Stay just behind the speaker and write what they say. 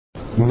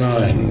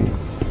9.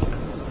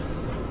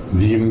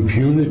 The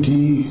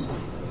impunity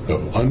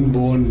of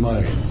unborn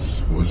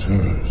minds was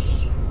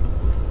hers.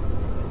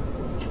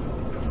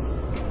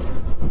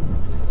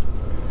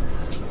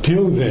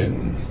 Till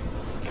then,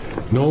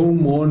 no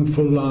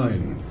mournful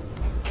line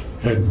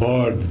had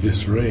barred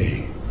this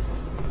ray.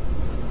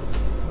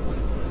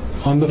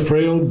 On the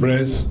frail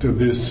breast of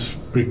this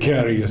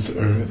precarious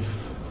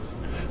earth,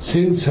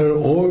 since her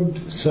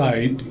orbed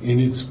sight in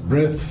its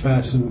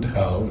breath-fastened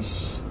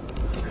house,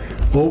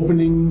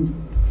 opening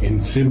in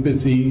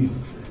sympathy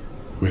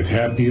with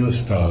happier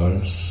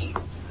stars,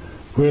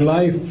 where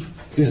life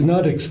is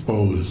not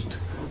exposed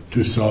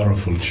to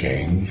sorrowful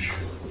change,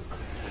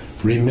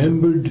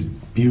 remembered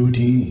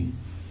beauty,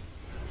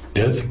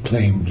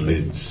 death-claimed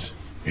lids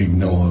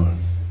ignore,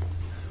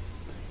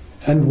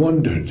 and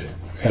wondered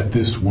at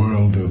this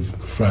world of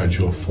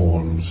fragile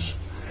forms,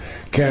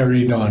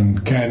 carried on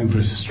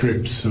canvas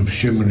strips of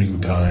shimmering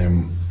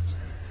time.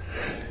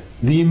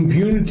 The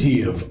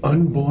impunity of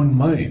unborn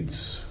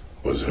mites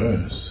was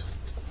hers.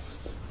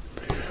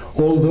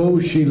 Although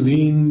she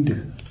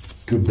leaned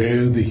to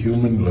bear the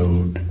human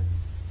load,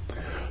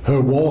 her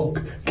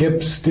walk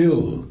kept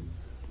still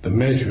the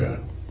measure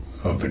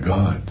of the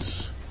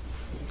gods.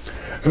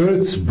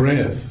 Earth's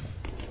breath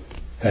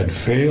had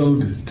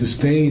failed to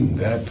stain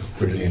that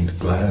brilliant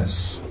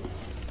glass.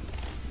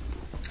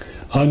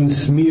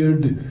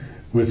 Unsmeared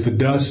with the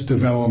dust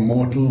of our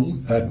mortal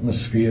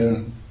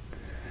atmosphere,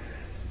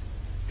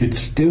 it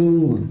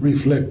still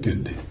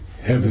reflected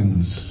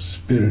heaven's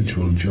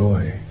spiritual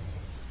joy.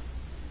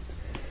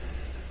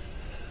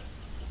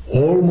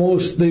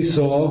 Almost they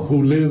saw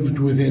who lived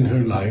within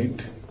her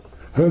light,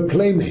 her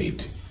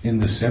playmate in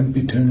the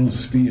sempiternal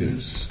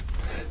spheres,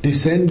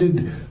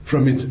 descended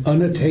from its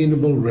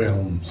unattainable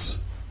realms.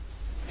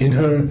 In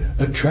her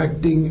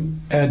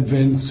attracting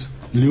advent's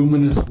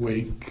luminous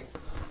wake,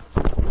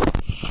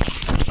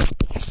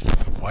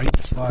 white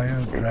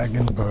fire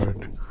dragon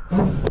bird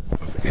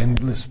of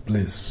endless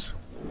bliss,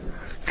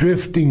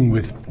 drifting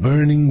with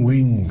burning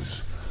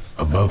wings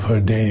above her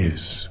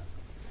days.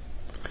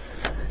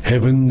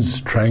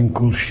 Heaven's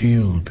tranquil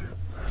shield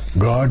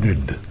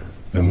guarded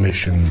the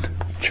missioned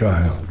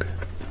child.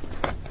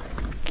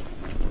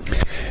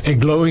 A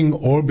glowing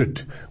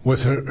orbit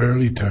was her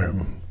early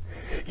term,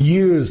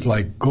 years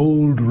like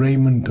gold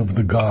raiment of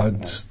the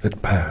gods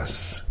that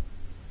pass.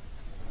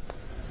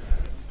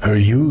 Her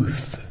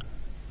youth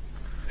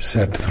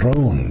sat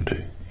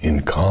throned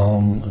in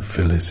calm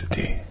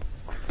felicity.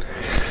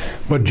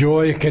 But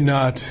joy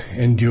cannot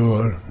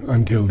endure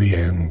until the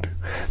end.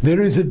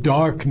 There is a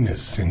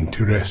darkness in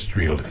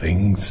terrestrial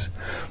things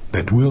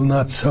that will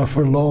not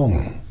suffer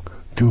long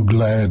to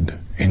glad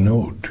a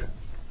note.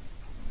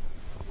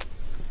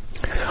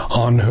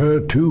 On her,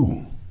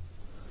 too,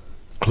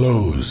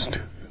 closed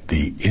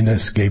the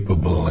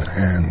inescapable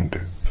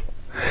hand.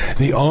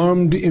 The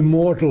armed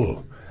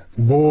immortal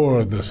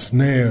bore the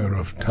snare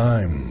of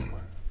time.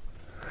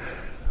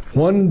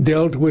 One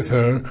dealt with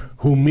her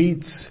who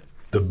meets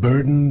the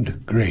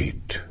burdened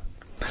great,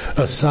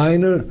 a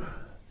signer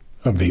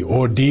of the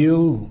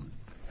ordeal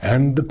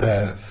and the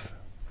path,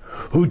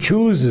 who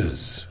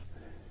chooses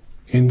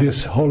in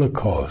this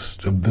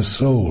holocaust of the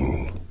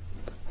soul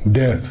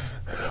death,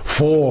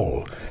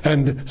 fall,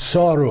 and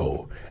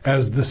sorrow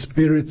as the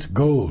spirit's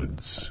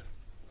goads.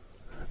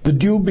 The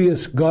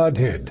dubious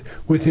Godhead,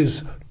 with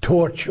his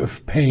torch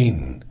of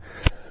pain,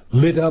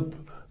 lit up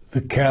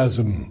the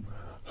chasm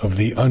of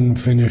the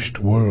unfinished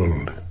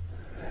world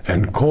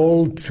and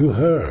called to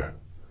her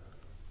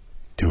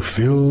to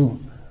fill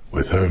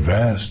with her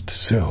vast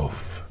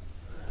self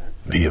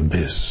the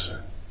abyss.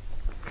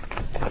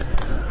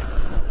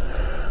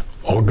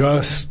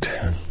 August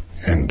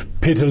and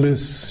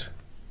pitiless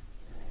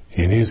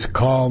in his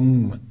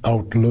calm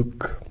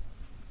outlook,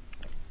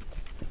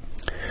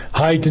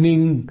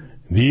 heightening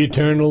the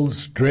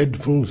Eternal's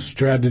dreadful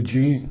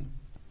strategy,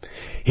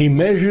 he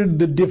measured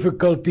the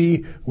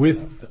difficulty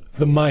with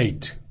the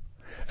might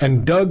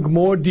and dug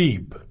more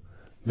deep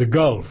the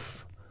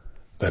gulf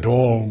that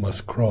all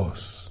must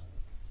cross.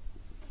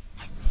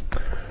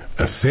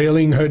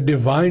 Assailing her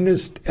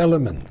divinest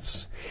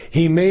elements,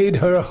 he made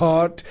her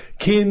heart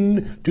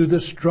kin to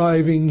the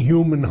striving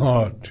human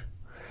heart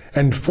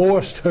and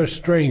forced her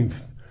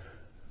strength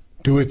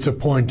to its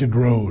appointed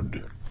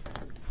road.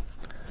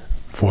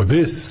 For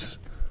this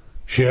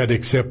she had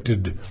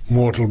accepted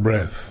mortal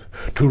breath.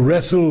 To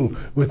wrestle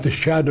with the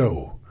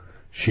shadow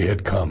she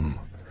had come,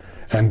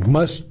 and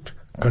must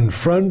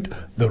confront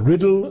the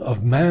riddle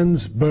of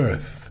man's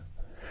birth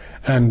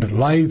and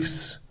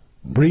life's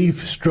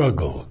brief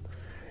struggle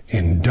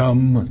in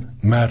dumb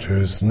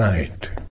matter's night.